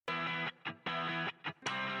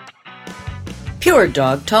Pure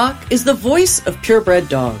Dog Talk is the voice of purebred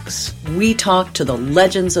dogs. We talk to the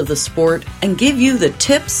legends of the sport and give you the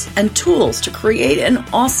tips and tools to create an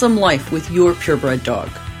awesome life with your purebred dog.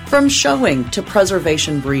 From showing to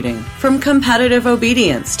preservation breeding, from competitive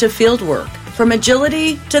obedience to field work, from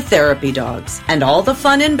agility to therapy dogs, and all the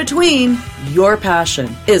fun in between, your passion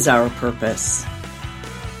is our purpose.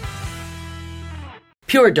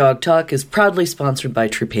 Pure Dog Talk is proudly sponsored by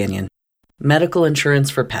Trupanion, medical insurance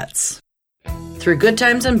for pets. Through good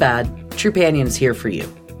times and bad, Trupanion is here for you.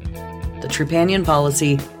 The Trupanion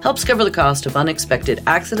policy helps cover the cost of unexpected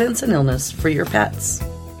accidents and illness for your pets.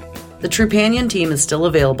 The Trupanion team is still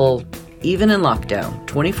available, even in lockdown,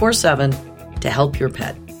 24/7, to help your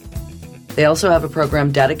pet. They also have a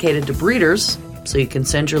program dedicated to breeders, so you can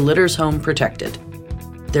send your litters home protected.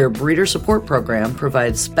 Their breeder support program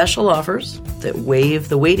provides special offers that waive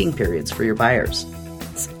the waiting periods for your buyers.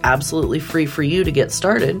 It's absolutely free for you to get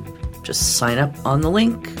started. Just sign up on the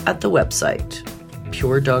link at the website,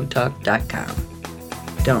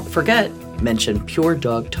 puredogtalk.com. Don't forget, mention Pure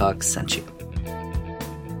Dog Talk sent you.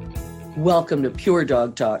 Welcome to Pure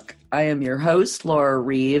Dog Talk. I am your host, Laura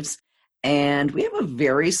Reeves, and we have a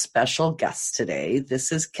very special guest today.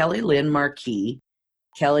 This is Kelly Lynn Marquis.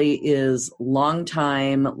 Kelly is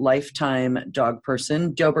longtime, lifetime dog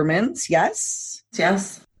person. Dobermans, yes?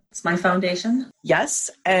 Yes. It's my foundation. Yes,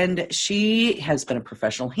 and she has been a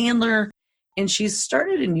professional handler, and she's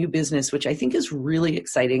started a new business, which I think is really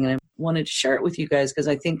exciting, and I wanted to share it with you guys because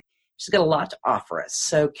I think she's got a lot to offer us.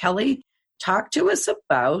 So, Kelly, talk to us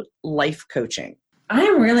about life coaching. I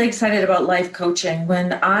am really excited about life coaching.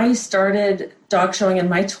 When I started dog showing in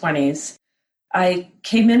my 20s, I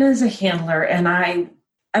came in as a handler, and I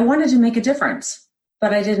wanted to make a difference,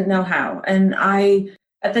 but I didn't know how. And I,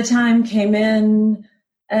 at the time, came in,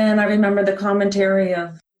 and I remember the commentary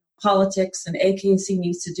of politics and AKC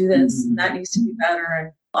needs to do this and that needs to be better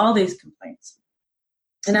and all these complaints.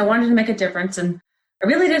 And I wanted to make a difference, and I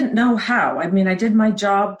really didn't know how. I mean, I did my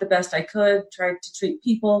job the best I could, tried to treat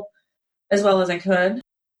people as well as I could.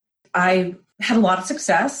 I had a lot of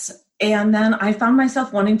success, and then I found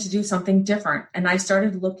myself wanting to do something different, and I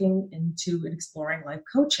started looking into and exploring life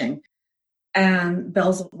coaching. And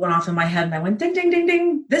bells went off in my head, and I went, ding, ding, ding,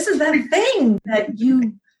 ding. This is that thing that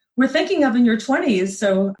you were thinking of in your 20s.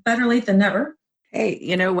 So better late than never. Hey,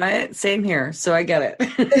 you know what? Same here. So I get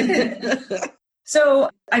it. So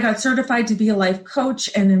I got certified to be a life coach,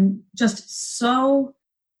 and I'm just so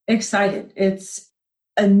excited. It's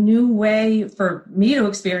a new way for me to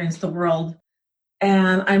experience the world.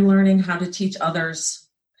 And I'm learning how to teach others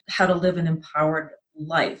how to live an empowered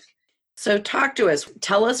life. So talk to us.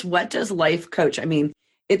 Tell us, what does life coach? I mean,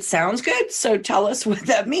 it sounds good. So tell us what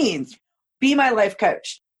that means. Be my life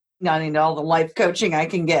coach. I need all the life coaching I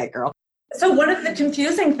can get, girl. So one of the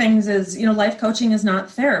confusing things is, life coaching is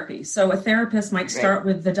not therapy. So a therapist might start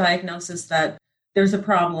with the diagnosis that there's a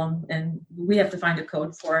problem and we have to find a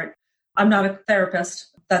code for it. I'm not a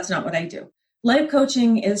therapist. That's not what I do. Life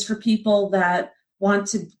coaching is for people that want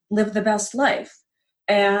to live the best life.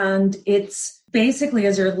 And it's basically,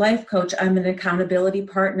 as your life coach, I'm an accountability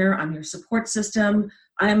partner. I'm your support system.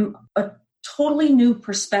 I'm a totally new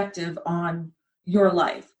perspective on your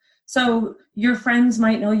life. So your friends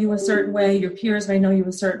might know you a certain way. Your peers may know you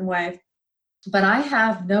a certain way. But I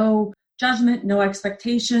have no judgment, no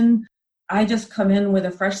expectation. I just come in with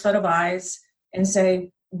a fresh set of eyes and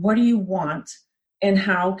say, what do you want? And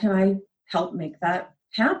how can I help make that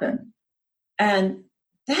happen? And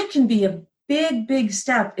that can be a big, big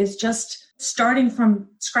step, is just starting from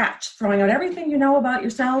scratch, throwing out everything you know about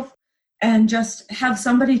yourself, and just have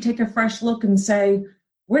somebody take a fresh look and say,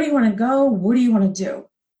 where do you want to go? What do you want to do?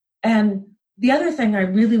 And the other thing I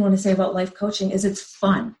really want to say about life coaching is it's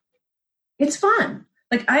fun. It's fun.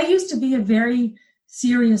 Like, I used to be a very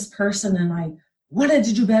serious person, and I wanted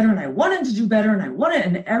to do better, and I wanted to do better,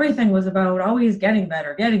 and everything was about always getting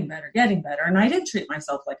better. And I did treat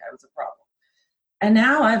myself like I was a problem. And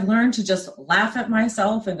now I've learned to just laugh at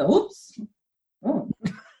myself and go, oops,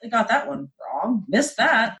 I got that one wrong, missed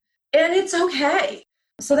that. And it's okay.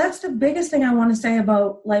 So that's the biggest thing I want to say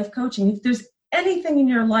about life coaching. If there's anything in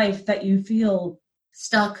your life that you feel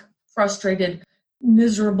stuck, frustrated,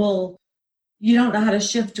 miserable, you don't know how to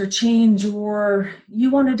shift or change, or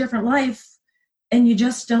you want a different life and you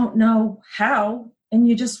just don't know how, and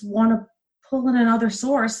you just want to pull in another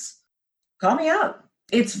source, call me up.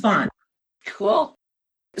 It's fun. Cool.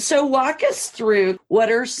 So walk us through,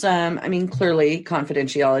 what are some, clearly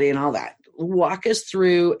confidentiality and all that. Walk us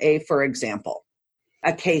through for example,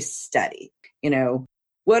 a case study.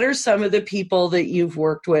 What are some of the people that you've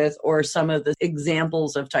worked with, or some of the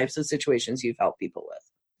examples of types of situations you've helped people with?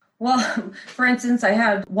 Well, for instance, I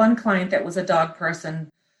had one client that was a dog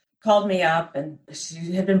person, called me up, and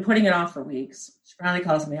she had been putting it off for weeks. She finally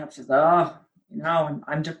calls me up. She says, oh,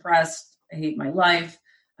 I'm depressed. I hate my life.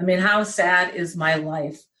 I mean, how sad is my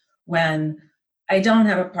life when I don't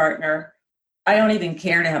have a partner? I don't even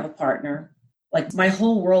care to have a partner. Like, my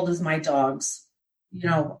whole world is my dogs.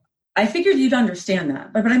 I figured you'd understand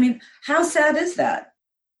that. But I mean, how sad is that?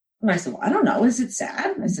 And I said, well, I don't know. Is it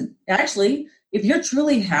sad? I said, actually, if you're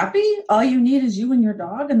truly happy, all you need is you and your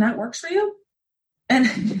dog, and that works for you. And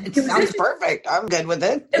it sounds perfect. I'm good with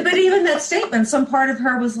it. But even that statement, some part of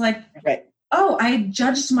her was like, right. Oh, I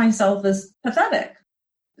judged myself as pathetic.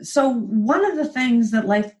 So one of the things that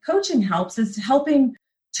life coaching helps is helping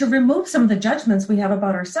to remove some of the judgments we have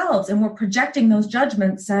about ourselves. And we're projecting those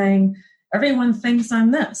judgments saying, everyone thinks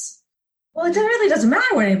I'm this. Well, it really doesn't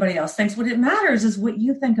matter what anybody else thinks. What it matters is what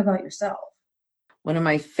you think about yourself. One of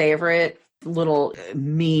my favorite little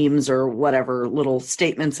memes or whatever, little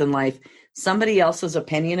statements in life, somebody else's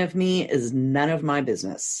opinion of me is none of my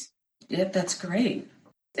business. Yeah, that's great.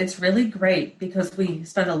 It's really great because we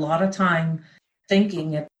spend a lot of time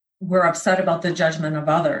thinking we're upset about the judgment of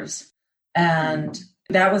others. And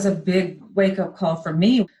that was a big wake-up call for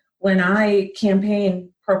me when I campaigned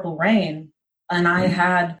Purple Rain, and I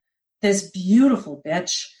had this beautiful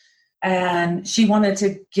bitch, and she wanted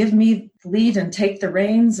to give me the lead and take the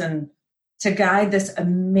reins and to guide this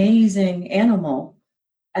amazing animal.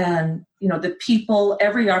 And, the people,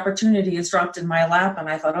 every opportunity is dropped in my lap, and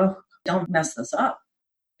I thought, oh, don't mess this up.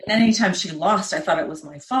 And anytime she lost, I thought it was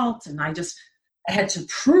my fault, and I had to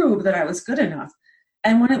prove that I was good enough.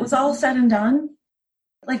 And when it was all said and done,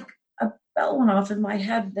 like a bell went off in my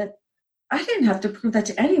head that I didn't have to prove that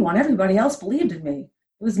to anyone. Everybody else believed in me.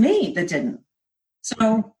 It was me that didn't.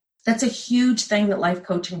 So that's a huge thing that life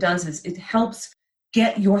coaching does, is it helps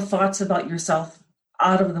get your thoughts about yourself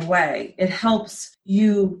out of the way. It helps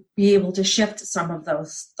you be able to shift some of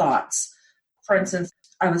those thoughts. For instance,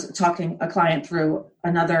 I was talking a client through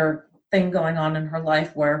another thing going on in her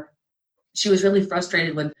life where she was really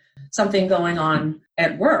frustrated with something going on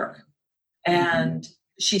at work. And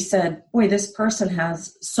she said, boy, this person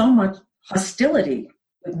has so much hostility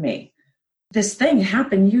with me. This thing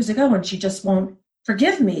happened years ago and she just won't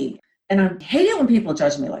forgive me. And I hate it when people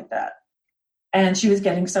judge me like that. And she was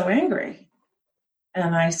getting so angry.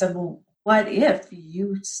 And I said, well, what if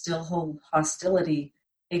you still hold hostility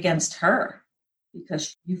against her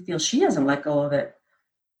because you feel she hasn't let go of it?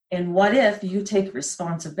 And what if you take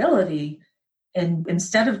responsibility and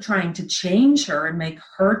instead of trying to change her and make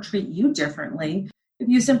her treat you differently, if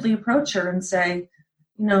you simply approach her and say,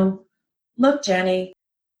 look, Jenny,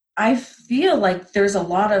 I feel like there's a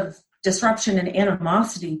lot of disruption and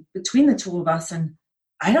animosity between the two of us, and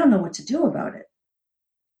I don't know what to do about it.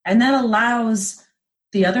 And that allows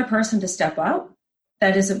the other person to step out.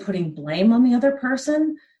 That isn't putting blame on the other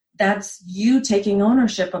person. That's you taking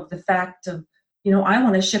ownership of the fact of, I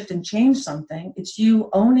want to shift and change something. It's you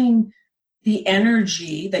owning the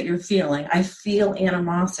energy that you're feeling. I feel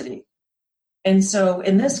animosity. And so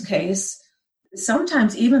in this case,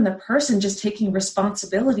 sometimes even the person just taking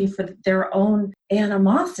responsibility for their own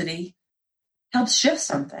animosity helps shift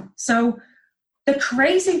something. So the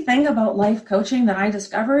crazy thing about life coaching that I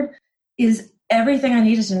discovered is everything I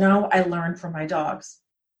needed to know I learned from my dogs.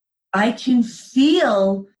 I can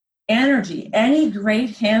feel energy. Any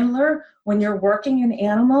great handler, when you're working an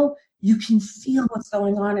animal, you can feel what's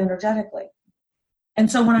going on energetically. And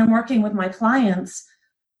so when I'm working with my clients,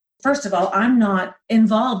 first of all, I'm not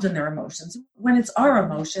involved in their emotions. When it's our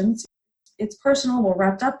emotions, it's personal, we're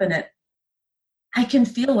wrapped up in it. I can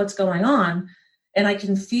feel what's going on, and I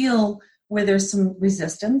can feel where there's some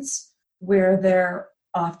resistance, where they're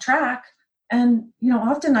off track. And,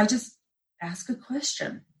 often I just ask a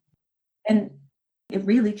question. And it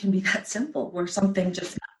really can be that simple, where something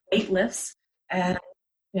just weight lifts and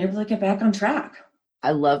you're able to get back on track.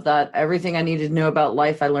 I love that. Everything I needed to know about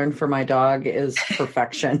life I learned from my dog is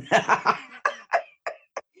perfection. I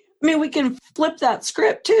mean, we can flip that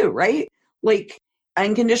script too, right? Like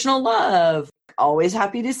unconditional love, always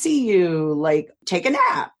happy to see you, like take a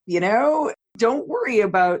nap, don't worry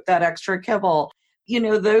about that extra kibble.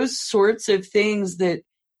 Those sorts of things that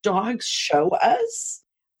dogs show us,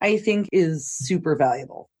 I think is super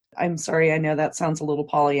valuable. I'm sorry, I know that sounds a little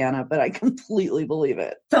Pollyanna, but I completely believe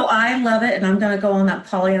it. So I love it, and I'm going to go on that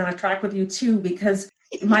Pollyanna track with you too, because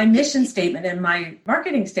my mission statement and my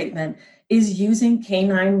marketing statement is using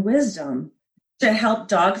canine wisdom to help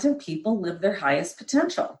dogs and people live their highest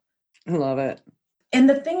potential. I love it. And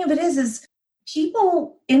the thing of it is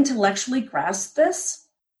people intellectually grasp this,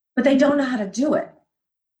 but they don't know how to do it.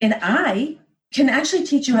 And I can actually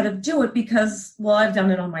teach you how to do it because, well, I've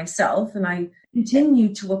done it on myself and I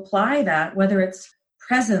continue to apply that, whether it's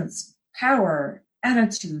presence, power,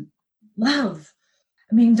 attitude, love.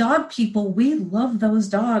 I mean, dog people, we love those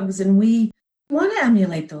dogs and we want to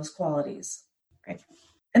emulate those qualities. Right.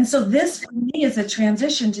 And so this for me is a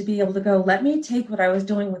transition to be able to go, let me take what I was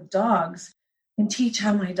doing with dogs and teach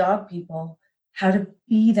how my dog people how to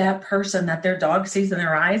be that person that their dog sees in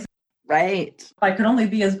their eyes. Right. I could only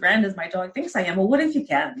be as grand as my dog thinks I am. Well, what if you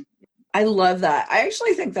can? I love that. I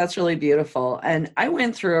actually think that's really beautiful. And I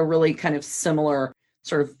went through a really kind of similar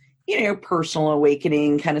sort of, personal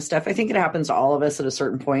awakening kind of stuff. I think it happens to all of us at a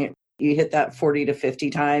certain point. You hit that 40 to 50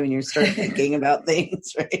 time and you start thinking about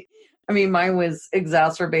things, right? I mean, mine was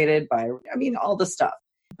exacerbated by, all the stuff.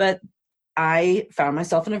 But I found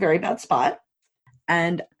myself in a very bad spot.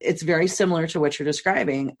 And it's very similar to what you're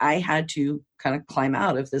describing. I had to kind of climb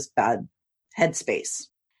out of this bad headspace.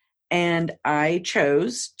 And I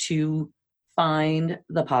chose to find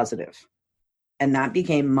the positive. And that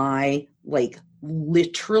became my,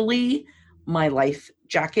 literally my life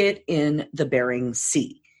jacket in the Bering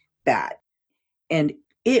Sea. Bad. And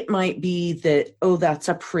it might be that, that's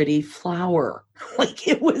a pretty flower.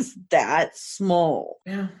 It was that small.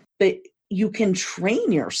 Yeah. But you can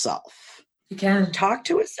train yourself. You can. Talk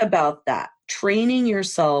to us about that. Training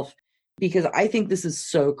yourself, because I think this is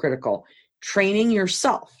so critical. Training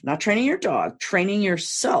yourself, not training your dog, training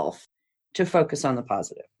yourself to focus on the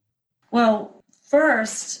positive. Well,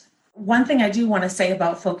 first, one thing I do want to say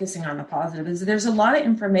about focusing on the positive is there's a lot of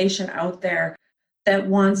information out there that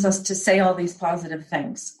wants us to say all these positive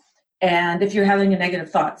things. And if you're having a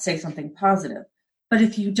negative thought, say something positive. But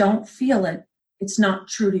if you don't feel it, it's not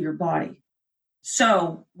true to your body.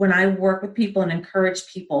 So when I work with people and encourage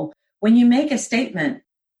people, when you make a statement,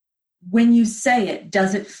 when you say it,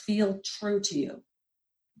 does it feel true to you?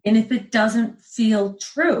 And if it doesn't feel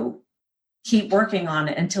true, keep working on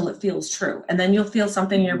it until it feels true. And then you'll feel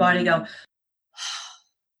something in your body go,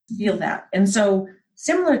 feel that. And so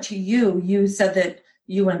similar to you said that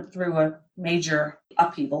you went through a major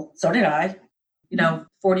upheaval. So did I.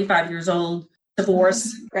 45 years old,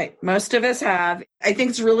 divorce. Right. Most of us have. I think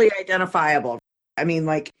it's really identifiable.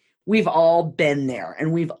 We've all been there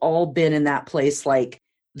and we've all been in that place,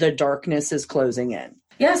 the darkness is closing in.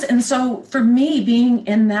 Yes. And so for me, being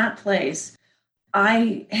in that place,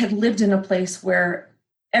 I had lived in a place where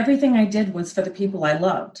everything I did was for the people I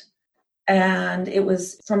loved. And it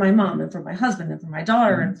was for my mom and for my husband and for my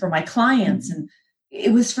daughter and for my clients. And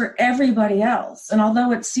it was for everybody else. And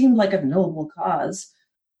although it seemed like a noble cause,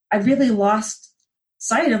 I really lost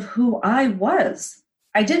sight of who I was.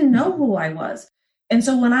 I didn't know who I was. And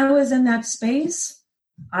so when I was in that space,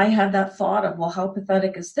 I had that thought of, well, how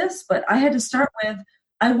pathetic is this? But I had to start with,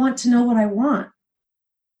 I want to know what I want.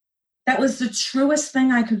 That was the truest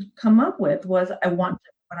thing I could come up with was I want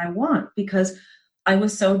what I want because I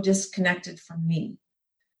was so disconnected from me.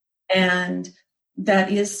 And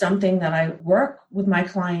that is something that I work with my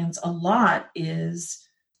clients a lot is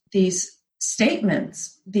these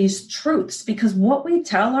statements, these truths, because what we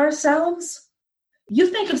tell ourselves, you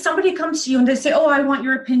think if somebody comes to you and they say, I want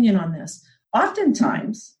your opinion on this.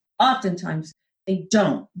 Oftentimes, they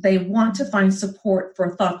don't. They want to find support for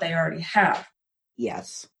a thought they already have.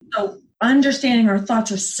 Yes. So understanding our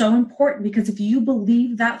thoughts are so important because if you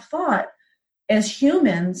believe that thought, as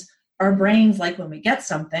humans, our brains like when we get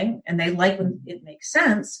something and they like when it makes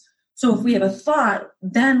sense. So if we have a thought,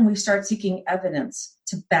 then we start seeking evidence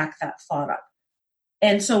to back that thought up.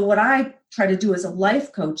 And so what I try to do as a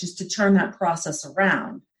life coach is to turn that process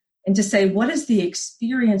around and to say, what is the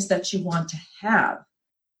experience that you want to have?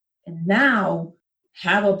 And now,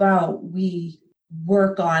 how about we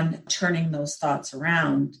work on turning those thoughts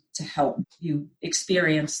around to help you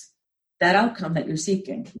experience that outcome that you're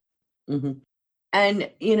seeking? Mm-hmm.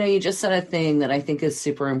 And, you just said a thing that I think is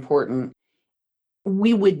super important.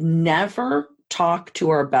 We would never talk to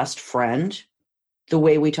our best friend the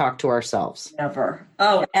way we talk to ourselves. Never.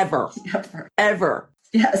 Oh, ever. Never. Ever.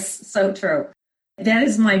 Yes, so true. That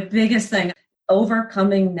is my biggest thing.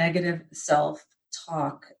 Overcoming negative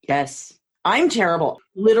self-talk. Yes. I'm terrible.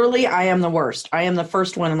 Literally, I am the worst. I am the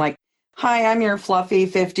first one. I'm like, hi, I'm your fluffy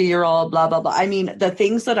 50-year-old, blah, blah, blah. I mean, the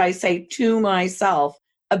things that I say to myself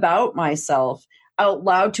about myself out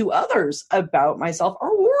loud to others about myself are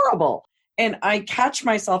horrible. And I catch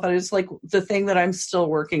myself and it's like the thing that I'm still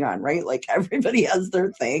working on, right? Like everybody has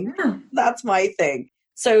their thing. Yeah. That's my thing.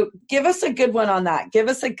 So give us a good one on that. Give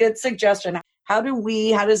us a good suggestion. How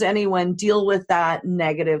does anyone deal with that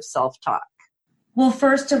negative self-talk? Well,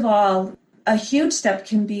 first of all, a huge step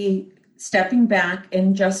can be stepping back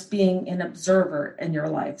and just being an observer in your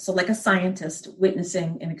life. So like a scientist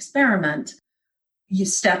witnessing an experiment, you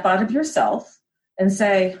step out of yourself and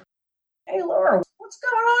say, hey, Laura, what's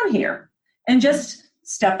going on here? And just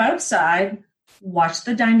step outside, watch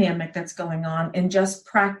the dynamic that's going on, and just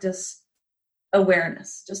practice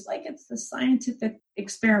awareness, just like it's the scientific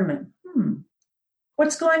experiment.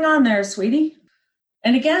 What's going on there, sweetie?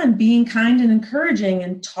 And again, being kind and encouraging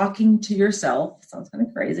and talking to yourself, sounds kind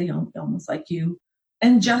of crazy, almost like you,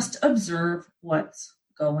 and just observe what's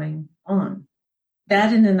going on.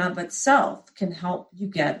 That in and of itself can help you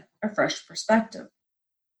get a fresh perspective.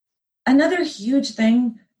 Another huge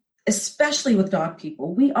thing, especially with dog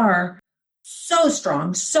people, we are so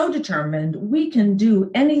strong, so determined. We can do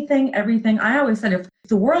anything, everything. I always said, if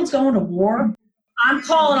the world's going to war, I'm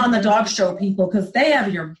calling on the dog show people because they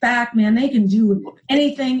have your back, man. They can do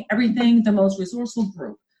anything, everything, the most resourceful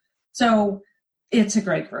group. So it's a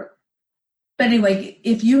great group. But anyway,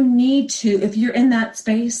 if you're in that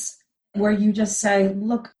space where you just say,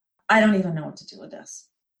 look, I don't even know what to do with this.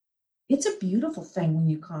 It's a beautiful thing when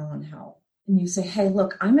you call on help and you say, hey,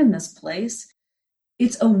 look, I'm in this place.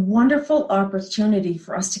 It's a wonderful opportunity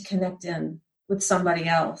for us to connect in with somebody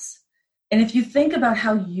else. And if you think about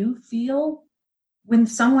how you feel when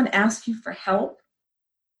someone asks you for help,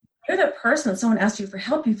 you're the person that someone asks you for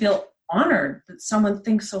help, you feel honored that someone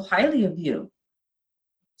thinks so highly of you.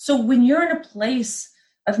 So when you're in a place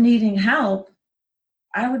of needing help,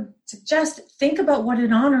 I would suggest think about what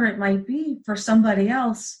an honor it might be for somebody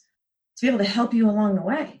else to be able to help you along the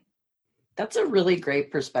way. That's a really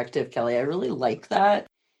great perspective, Kelly. I really like that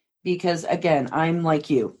because, again, I'm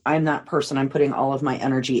like you. I'm that person. I'm putting all of my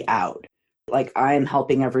energy out. Like I'm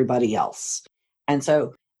helping everybody else. And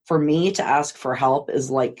so for me to ask for help is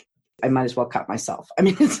like, I might as well cut myself. I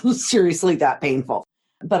mean, it's seriously that painful.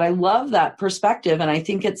 But I love that perspective. And I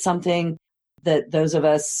think it's something that those of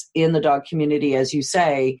us in the dog community, as you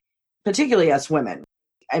say, particularly us women,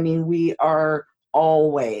 I mean, we are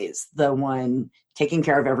always the one taking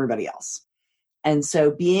care of everybody else. And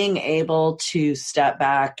so being able to step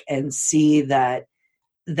back and see that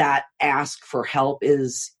ask for help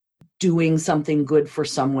is doing something good for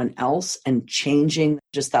someone else and changing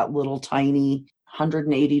just that little tiny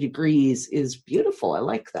 180 degrees is beautiful. I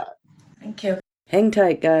like that. Thank you. Hang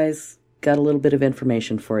tight, guys. Got a little bit of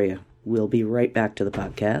information for you. We'll be right back to the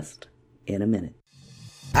podcast in a minute.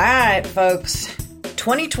 All right, folks.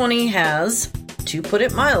 2020 has, to put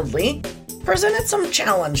it mildly, presented some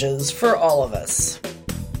challenges for all of us.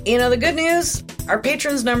 You know, the good news, our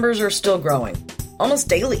patrons' numbers are still growing, almost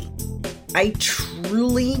daily. I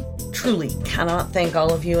truly cannot thank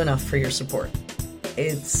all of you enough for your support.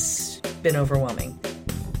 It's been overwhelming.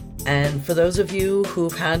 And for those of you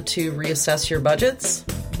who've had to reassess your budgets,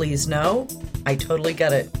 please know I totally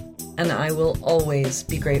get it. And I will always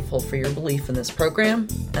be grateful for your belief in this program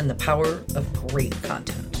and the power of great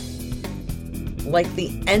content. Like the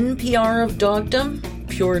NPR of dogdom,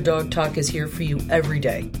 Pure Dog Talk is here for you every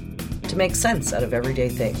day to make sense out of everyday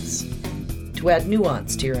things, to add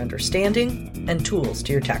nuance to your understanding and tools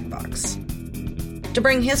to your tack box, to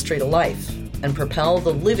bring history to life and propel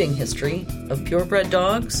the living history of purebred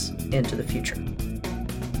dogs into the future.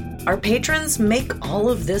 Our patrons make all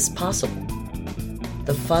of this possible.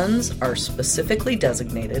 The funds are specifically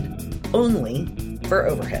designated only for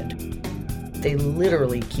overhead. They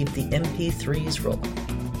literally keep the MP3s rolling.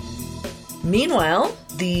 Meanwhile,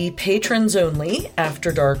 the patrons-only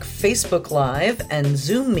After Dark Facebook Live and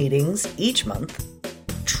Zoom meetings each month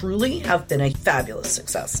truly have been a fabulous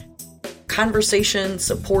success. Conversation,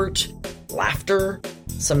 support, laughter,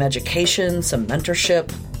 some education, some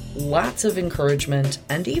mentorship, lots of encouragement,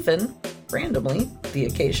 and even, randomly, the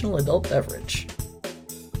occasional adult beverage.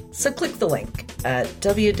 So click the link at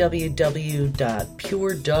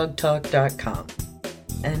www.puredogtalk.com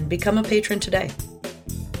and become a patron today.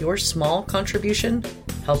 Your small contribution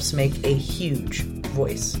helps make a huge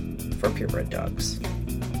voice for purebred dogs.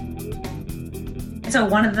 So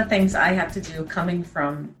one of the things I have to do coming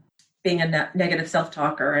from being a negative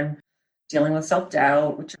self-talker and dealing with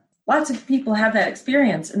self-doubt, which lots of people have that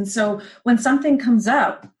experience. And so when something comes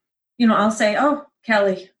up, I'll say, oh,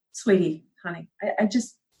 Kelly, sweetie, honey,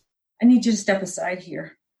 I need you to step aside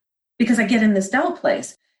here because I get in this doubt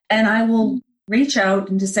place and I will reach out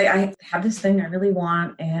and just say, I have this thing I really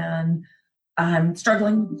want and I'm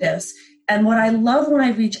struggling with this. And what I love when I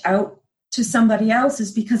reach out to somebody else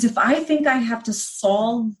is because if I think I have to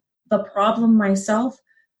solve the problem myself,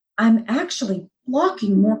 I'm actually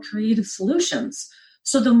blocking more creative solutions.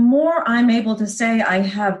 So the more I'm able to say, I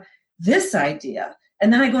have this idea,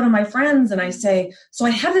 and then I go to my friends and I say, so I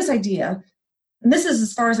have this idea, and this is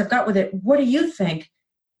as far as I've got with it, what do you think?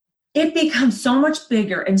 It becomes so much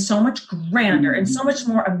bigger and so much grander and so much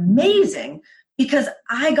more amazing because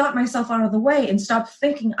I got myself out of the way and stopped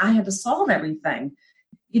thinking I had to solve everything.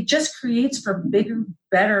 It just creates for bigger,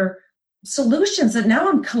 better solutions. And now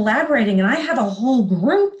I'm collaborating and I have a whole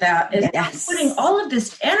group that is putting all of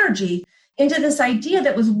this energy into this idea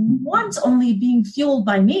that was once only being fueled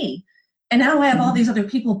by me. And now I have all these other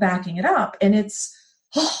people backing it up. And it's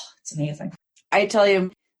amazing. I tell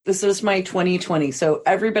you, this is my 2020. So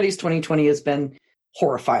everybody's 2020 has been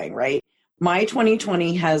horrifying, right? My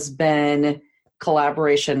 2020 has been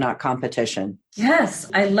collaboration, not competition. Yes,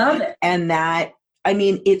 I love it. And that, I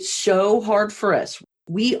mean, it's so hard for us.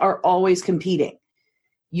 We are always competing.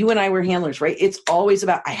 You and I were handlers, right? It's always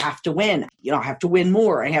about, I have to win. You know, I have to win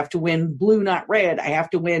more. I have to win blue, not red. I have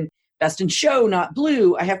to win best in show, not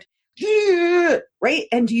blue. I have to, right?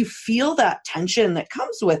 And do you feel that tension that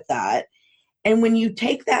comes with that? And when you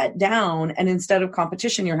take that down and instead of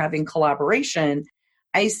competition, you're having collaboration,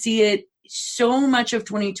 I see it so much of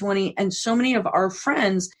 2020 and so many of our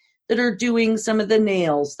friends that are doing some of the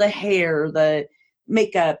nails, the hair, the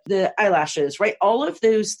makeup, the eyelashes, right? All of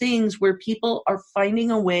those things where people are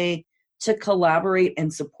finding a way to collaborate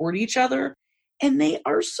and support each other. And they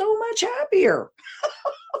are so much happier.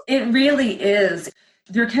 It really is.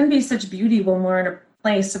 There can be such beauty when we're in a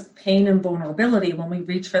place of pain and vulnerability, when we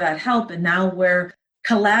reach for that help. And now we're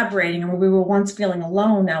collaborating, and where we were once feeling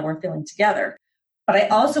alone, now we're feeling together. But I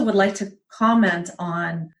also would like to comment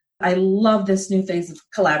on, I love this new phase of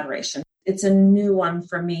collaboration. It's a new one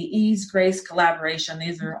for me. Ease, grace, collaboration.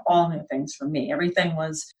 These are all new things for me. Everything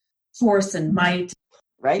was force and might.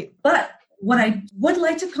 Right. But what I would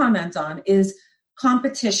like to comment on is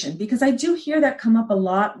competition, because I do hear that come up a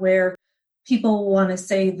lot where people want to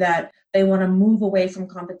say that they want to move away from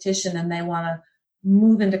competition and they want to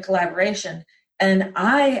move into collaboration. And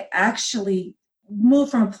I actually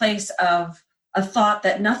move from a place of a thought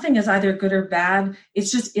that nothing is either good or bad.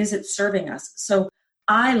 It's just, is it serving us? So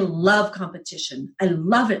I love competition. I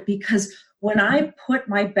love it because when I put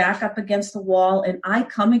my back up against the wall and I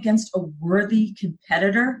come against a worthy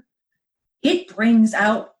competitor, it brings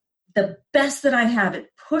out the best that I have.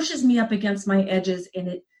 It pushes me up against my edges and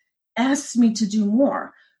it asks me to do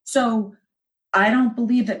more. So I don't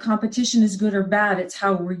believe that competition is good or bad. It's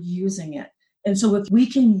how we're using it. And so if we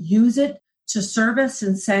can use it to serve us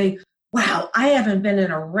and say, wow, I haven't been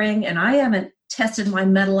in a ring and I haven't tested my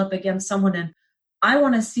mettle up against someone and I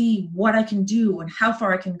want to see what I can do and how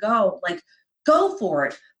far I can go, like, go for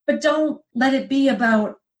it. But don't let it be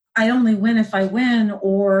about, I only win if I win,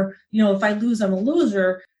 or, you know, if I lose, I'm a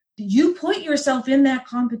loser. You put yourself in that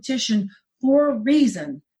competition for a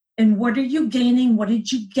reason. And what are you gaining? What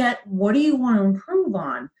did you get? What do you want to improve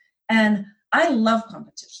on? And I love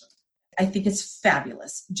competition. I think it's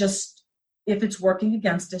fabulous. Just if it's working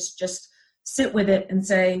against us, just sit with it and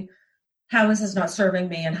say, how is this not serving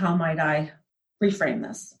me? And how might I reframe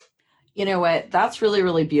this? You know what? That's really,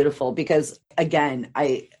 really beautiful because, again,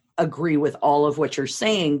 I agree with all of what you're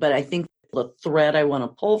saying, but I think the thread I want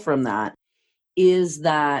to pull from that is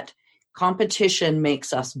that competition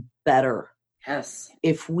makes us better. Yes.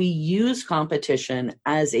 If we use competition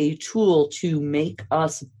as a tool to make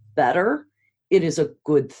us better, it is a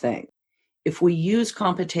good thing. If we use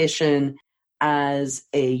competition as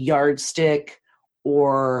a yardstick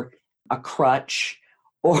or a crutch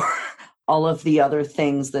or all of the other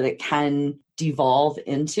things that it can devolve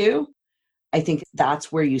into, I think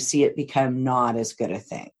that's where you see it become not as good a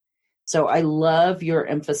thing. So I love your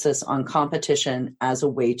emphasis on competition as a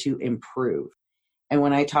way to improve. And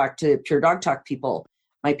when I talk to Pure Dog Talk people,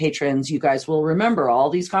 my patrons, you guys will remember all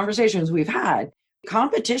these conversations we've had.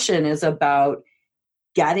 Competition is about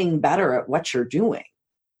getting better at what you're doing.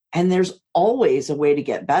 And there's always a way to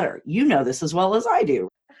get better. You know this as well as I do.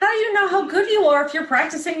 How do you know how good you are if you're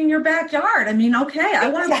practicing in your backyard? I mean, okay, I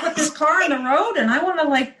want to put this car on the road and I want to,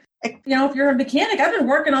 like, you know, if you're a mechanic, I've been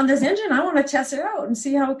working on this engine. I want to test it out and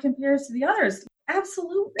see how it compares to the others.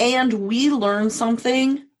 Absolutely. And we learn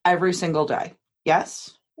something every single day.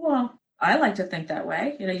 Yes? Well, I like to think that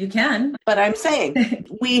way. You know, you can. But I'm saying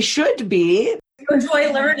we should be. You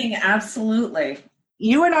enjoy learning. Absolutely.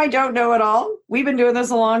 You and I don't know it all. We've been doing this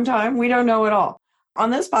a long time. We don't know it all. On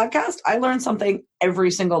this podcast, I learn something every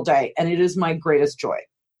single day, and it is my greatest joy.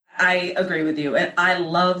 I agree with you. And I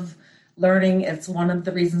love learning. It's one of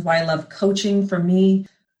the reasons why I love coaching. For me,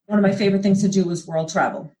 one of my favorite things to do was world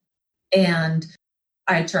travel. And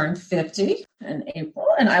I turned 50 in April,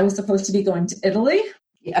 and I was supposed to be going to Italy.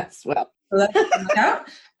 Yes, well. So that didn't work out.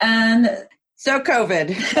 And so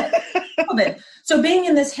COVID. So being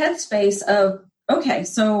in this headspace of, okay,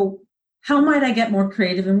 so how might I get more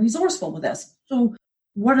creative and resourceful with this? So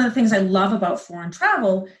one of the things I love about foreign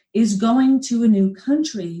travel is going to a new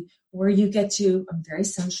country where you get to, I'm very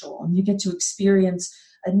sensual, and you get to experience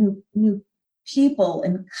a new people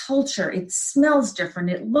and culture. It smells different.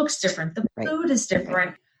 It looks different. The food is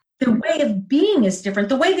different. The way of being is different.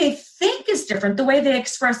 The way they think is different. The way they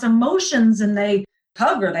express emotions and they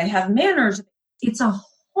hug or they have manners. It's a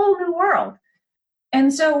whole new world.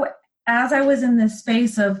 And so as I was in this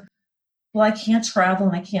space of, well, I can't travel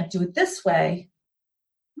and I can't do it this way,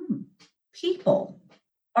 people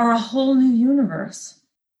are a whole new universe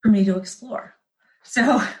for me to explore.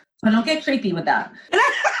 So I don't get creepy with that.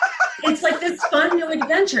 It's like this fun new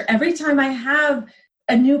adventure. Every time I have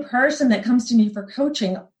a new person that comes to me for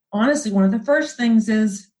coaching, honestly, one of the first things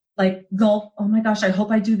is like, gulp, oh my gosh, I hope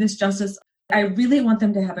I do this justice. I really want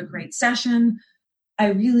them to have a great session. I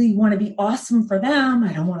really want to be awesome for them.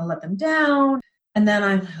 I don't want to let them down. And then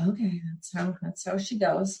I'm okay, that's how she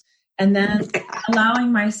goes. And then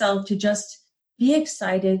allowing myself to just be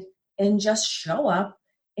excited and just show up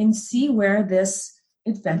and see where this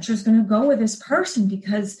adventure is going to go with this person.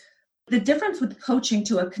 Because the difference with coaching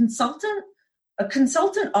to a consultant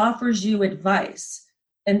offers you advice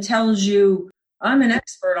and tells you, I'm an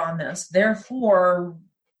expert on this, therefore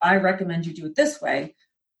I recommend you do it this way.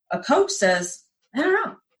 A coach says, I don't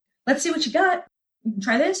know, let's see what you got. You can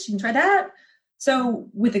try this, you can try that. So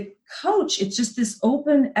with a coach, it's just this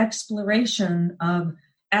open exploration of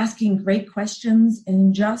asking great questions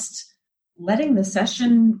and just letting the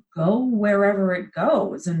session go wherever it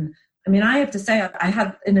goes. And I mean, I have to say, I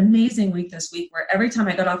had an amazing week this week where every time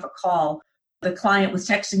I got off a call, the client was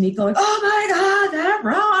texting me going, oh my God, that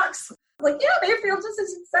rocks. I'm like, yeah, they feel just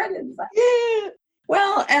as excited. Yeah.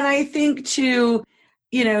 Well, and I think too,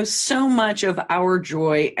 so much of our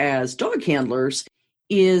joy as dog handlers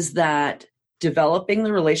is that developing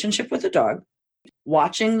the relationship with the dog,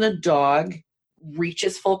 watching the dog reach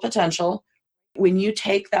its full potential. When you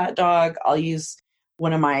take that dog, I'll use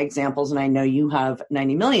one of my examples, and I know you have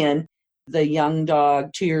 90 million, the young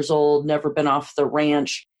dog, 2 years old, never been off the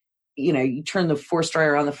ranch. You turn the force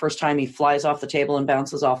dryer on the first time, he flies off the table and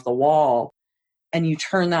bounces off the wall. And you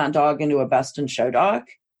turn that dog into a best in show dog.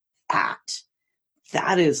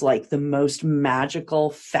 That is like the most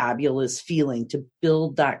magical, fabulous feeling, to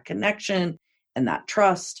build that connection and that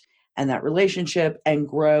trust and that relationship and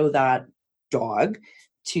grow that dog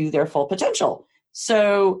to their full potential.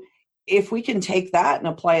 So if we can take that and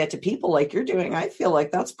apply it to people like you're doing, I feel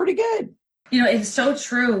like that's pretty good. It's so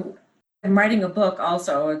true. I'm writing a book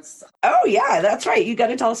also. Oh yeah, that's right. You got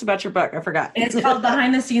to tell us about your book. I forgot. It's called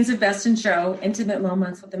Behind the Scenes of Best in Show, Intimate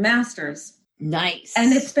Moments with the Masters. Nice.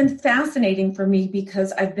 And it's been fascinating for me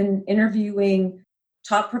because I've been interviewing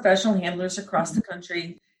top professional handlers across the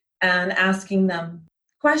country and asking them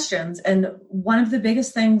questions. And one of the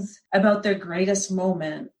biggest things about their greatest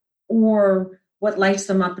moment or what lights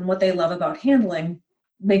them up and what they love about handling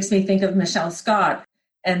makes me think of Michelle Scott.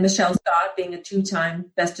 And Michelle Scott being a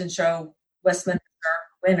 2-time Best in Show Westminster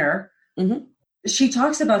winner. Mm-hmm. She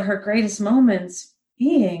talks about her greatest moments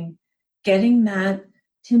being getting that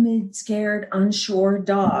timid, scared, unsure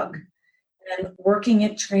dog and working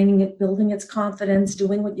it, training it, building its confidence,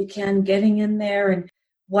 doing what you can, getting in there and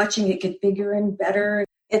watching it get bigger and better.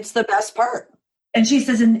 It's the best part. And she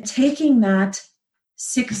says, and taking that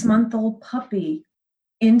 6-month-old puppy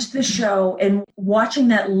into the show and watching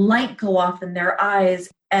that light go off in their eyes,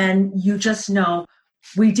 and you just know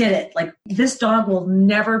we did it. Like, this dog will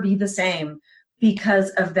never be the same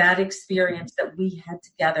because of that experience that we had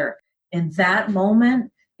together. And that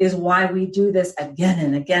moment is why we do this again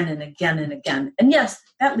and again and again and again. And yes,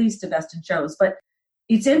 that leads to Best in Shows, but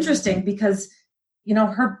it's interesting because,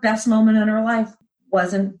 her best moment in her life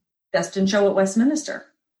wasn't Best in Show at Westminster.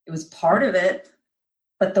 It was part of it,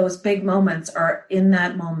 but those big moments are in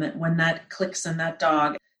that moment when that clicks in that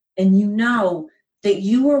dog. And that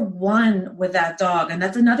you are one with that dog. And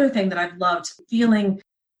that's another thing that I've loved, feeling,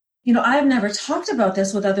 I've never talked about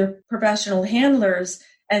this with other professional handlers.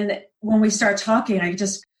 And when we start talking,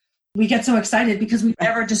 we get so excited because we've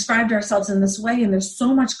never described ourselves in this way. And there's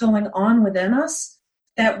so much going on within us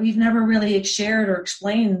that we've never really shared or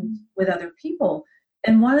explained with other people.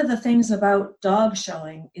 And one of the things about dog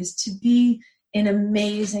showing is, to be an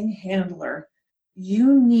amazing handler,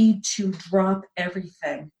 you need to drop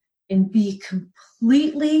everything and be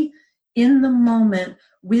completely in the moment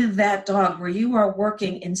with that dog, where you are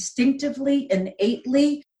working instinctively,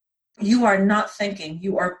 innately. You are not thinking.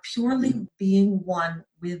 You are purely being one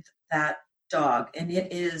with that dog. And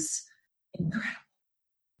it is incredible.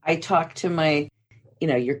 I talk to my,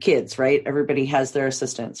 your kids, right? Everybody has their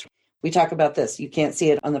assistants. we talk about this. You can't see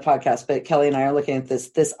it on the podcast, but Kelly and I are looking at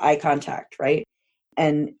this eye contact, right?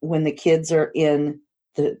 And when the kids are in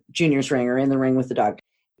the juniors ring or in the ring with the dog,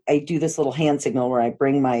 I do this little hand signal where I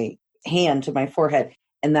bring my hand to my forehead,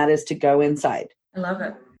 and that is to go inside. I love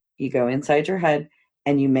it. You go inside your head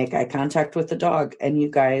and you make eye contact with the dog, and you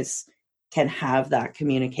guys can have that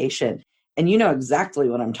communication. And you know exactly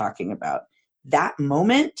what I'm talking about. That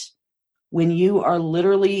moment when you are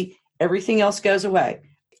literally, everything else goes away.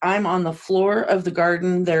 I'm on the floor of the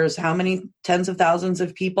garden. There's how many tens of thousands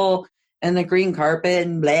of people and the green carpet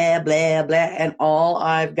and blah, blah, blah. And all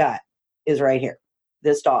I've got is right here,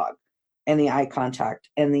 this dog and the eye contact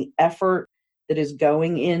and the effort that is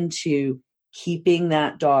going into keeping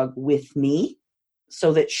that dog with me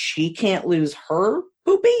so that she can't lose her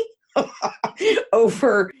poopy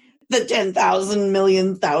over the 10,000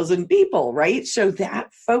 million thousand people, right? So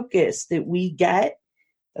that focus that we get,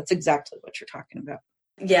 that's exactly what you're talking about.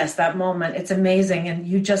 Yes, that moment. It's amazing. And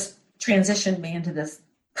you just transitioned me into this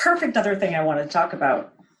perfect other thing I wanted to talk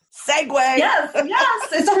about. Segue. Yes.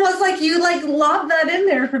 It's almost like you lobbed that in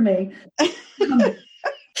there for me.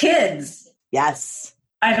 Kids. Yes.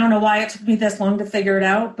 I don't know why it took me this long to figure it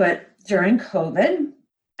out, but during COVID,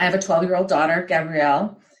 I have a 12-year-old daughter,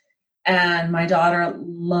 Gabrielle, and my daughter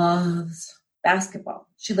loves basketball.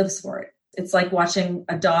 She lives for it. It's like watching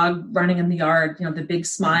a dog running in the yard, the big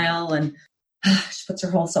smile, and she puts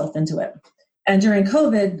her whole self into it. And during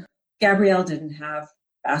COVID, Gabrielle didn't have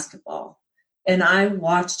basketball. And I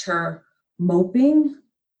watched her moping,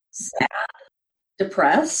 sad,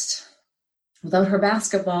 depressed, without her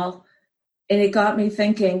basketball. And it got me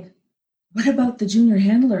thinking, what about the junior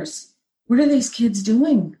handlers? What are these kids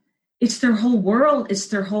doing? It's their whole world. It's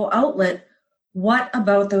their whole outlet. What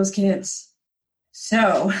about those kids?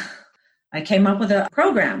 So I came up with a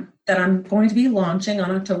program that I'm going to be launching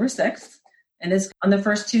on October 6th. And it's on the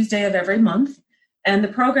first Tuesday of every month. And the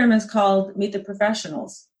program is called Meet the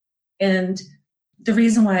Professionals. And the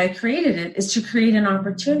reason why I created it is to create an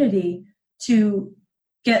opportunity to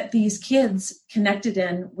get these kids connected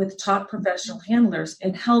in with top professional handlers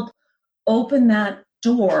and help open that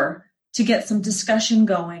door to get some discussion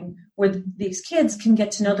going where these kids can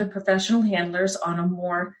get to know the professional handlers on a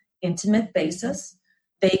more intimate basis.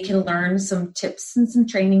 They can learn some tips and some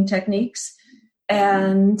training techniques,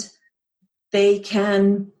 and they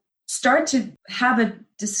can start to have a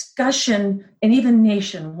discussion, and even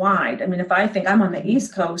nationwide. I mean, if I think I'm on the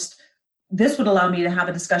East Coast, this would allow me to have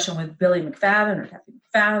a discussion with Billy McFadden or Kathy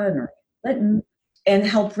McFadden or Litton and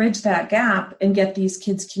help bridge that gap and get these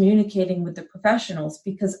kids communicating with the professionals,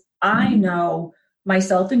 because I know,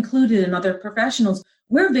 myself included and other professionals,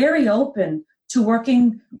 we're very open to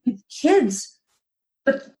working with kids,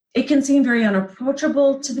 but it can seem very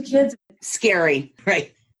unapproachable to the kids. Scary,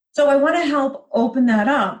 right? So I want to help open that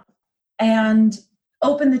up and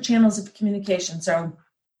open the channels of communication. So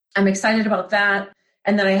I'm excited about that.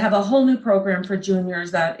 And then I have a whole new program for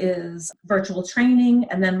juniors that is virtual training.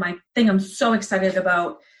 And then my thing I'm so excited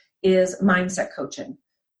about is mindset coaching,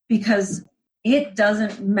 because it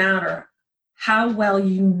doesn't matter how well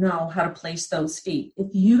you know how to place those feet. If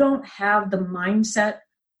you don't have the mindset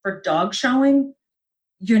for dog showing,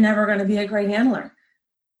 you're never going to be a great handler.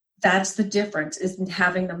 That's the difference, is in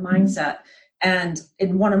having the mindset. And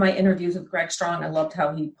in one of my interviews with Greg Strong, I loved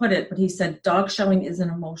how he put it, but he said, dog showing is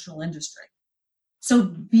an emotional industry. So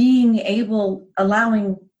being able,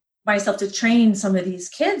 allowing myself to train some of these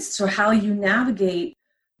kids to how you navigate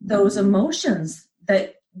those emotions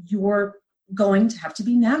that you're going to have to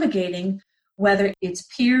be navigating, whether it's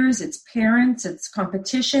peers, it's parents, it's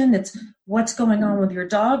competition, it's what's going on with your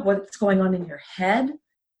dog, what's going on in your head.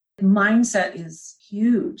 Mindset is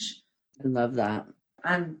huge. I love that.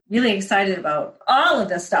 I'm really excited about all of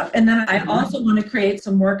this stuff. And then I also want to create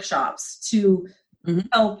some workshops to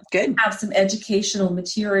help have some educational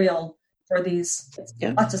material for these kids.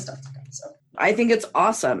 Yeah. Lots of stuff. So I think it's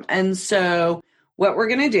awesome. And so what we're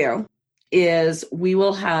going to do is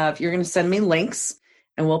you're going to send me links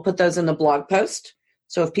and we'll put those in the blog post.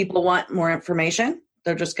 So if people want more information,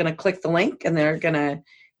 they're just going to click the link and they're going to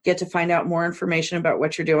get to find out more information about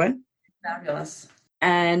what you're doing. Fabulous.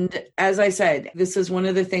 And as I said, this is one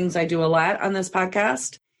of the things I do a lot on this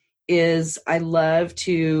podcast is I love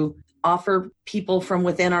to offer people from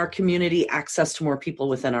within our community access to more people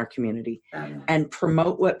within our community and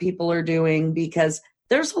promote what people are doing, because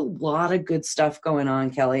there's a lot of good stuff going on,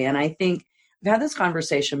 Kelly. And I think I've had this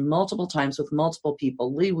conversation multiple times with multiple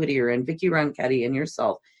people, Lee Whittier and Vicki Ronchetti and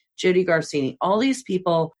yourself, Jody Garcini, all these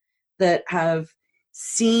people that have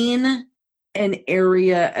seen an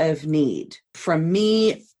area of need from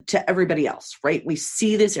me to everybody else, right? We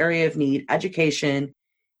see this area of need, education,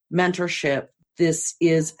 mentorship. This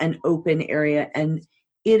is an open area. And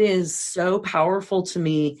it is so powerful to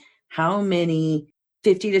me how many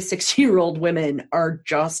 50 to 60-year-old women are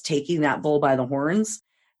just taking that bull by the horns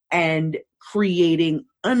and creating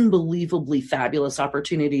unbelievably fabulous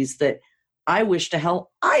opportunities that I wish to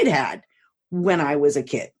hell I'd had when I was a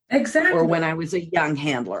kid. Exactly. Or when I was a young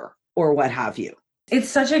handler or what have you. It's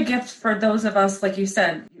such a gift for those of us, like you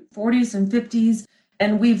said, 40s and 50s,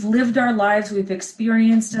 and we've lived our lives, we've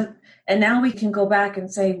experienced it, and now we can go back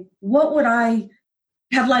and say, what would I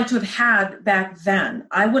have liked to have had back then?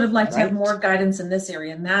 I would have liked to have more guidance in this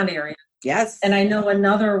area, in that area. Yes. And I know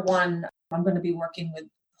another one I'm going to be working with,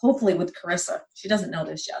 hopefully with Carissa. She doesn't know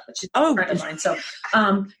this yet, but she's a friend of mine. So,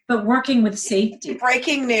 but working with safety.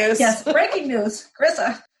 Breaking news. Yes, breaking news,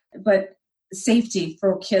 Carissa. But safety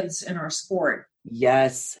for kids in our sport.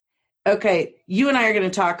 Yes. Okay, you and I are going to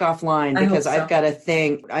talk offline because I've got a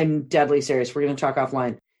thing. I'm deadly serious. We're going to talk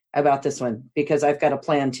offline about this one because I've got a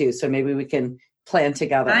plan too. So maybe we can plan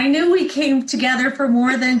together. I knew we came together for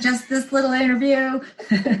more than just this little interview.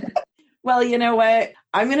 Well, you know what?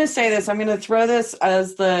 I'm going to say this. I'm going to throw this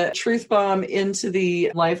as the truth bomb into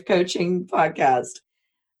the life coaching podcast.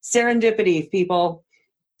 Serendipity, people.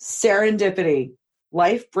 Serendipity.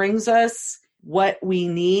 Life brings us what we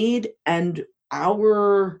need, and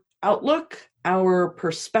our outlook, our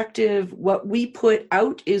perspective, what we put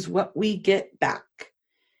out is what we get back.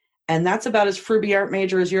 And that's about as Fruby Art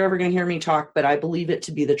Major as you're ever going to hear me talk, but I believe it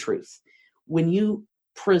to be the truth. When you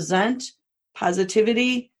present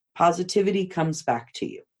positivity, positivity comes back to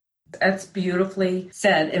you. That's beautifully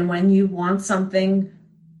said. And when you want something,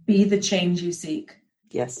 be the change you seek.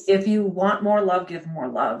 Yes. If you want more love, give more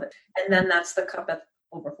love. And then that's the cup that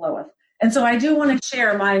overfloweth. And so I do want to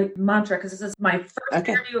share my mantra because this is my first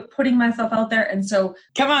interview of putting myself out there. And so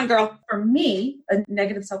come on, girl. For me, a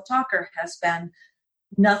negative self-talker has been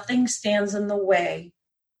nothing stands in the way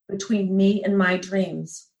between me and my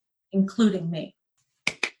dreams, including me.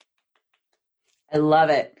 I love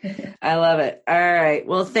it. I love it. All right.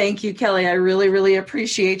 Well, thank you, Kelly. I really, really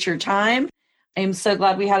appreciate your time. I'm so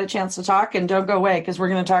glad we had a chance to talk, and don't go away because we're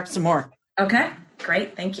going to talk some more. Okay,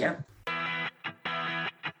 great. Thank you.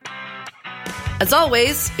 As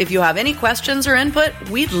always, if you have any questions or input,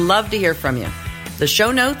 we'd love to hear from you. The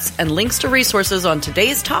show notes and links to resources on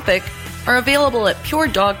today's topic are available at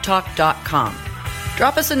puredogtalk.com.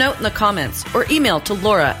 Drop us a note in the comments or email to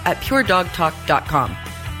laura@puredogtalk.com.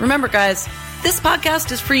 Remember, guys, this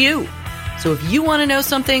podcast is for you. So if you want to know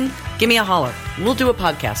something, give me a holler. We'll do a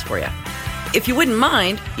podcast for you. If you wouldn't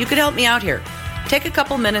mind, you could help me out here. Take a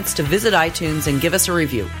couple minutes to visit iTunes and give us a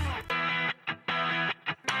review.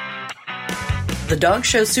 The Dog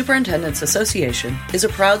Show Superintendents Association is a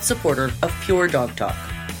proud supporter of Pure Dog Talk.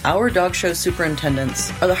 Our dog show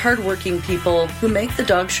superintendents are the hardworking people who make the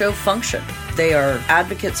dog show function. They are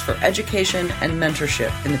advocates for education and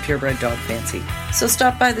mentorship in the purebred dog fancy. So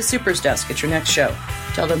stop by the Super's desk at your next show.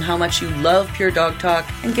 Tell them how much you love Pure Dog Talk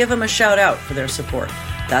and give them a shout out for their support.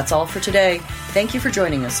 That's all for today. Thank you for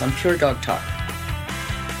joining us on Pure Dog Talk.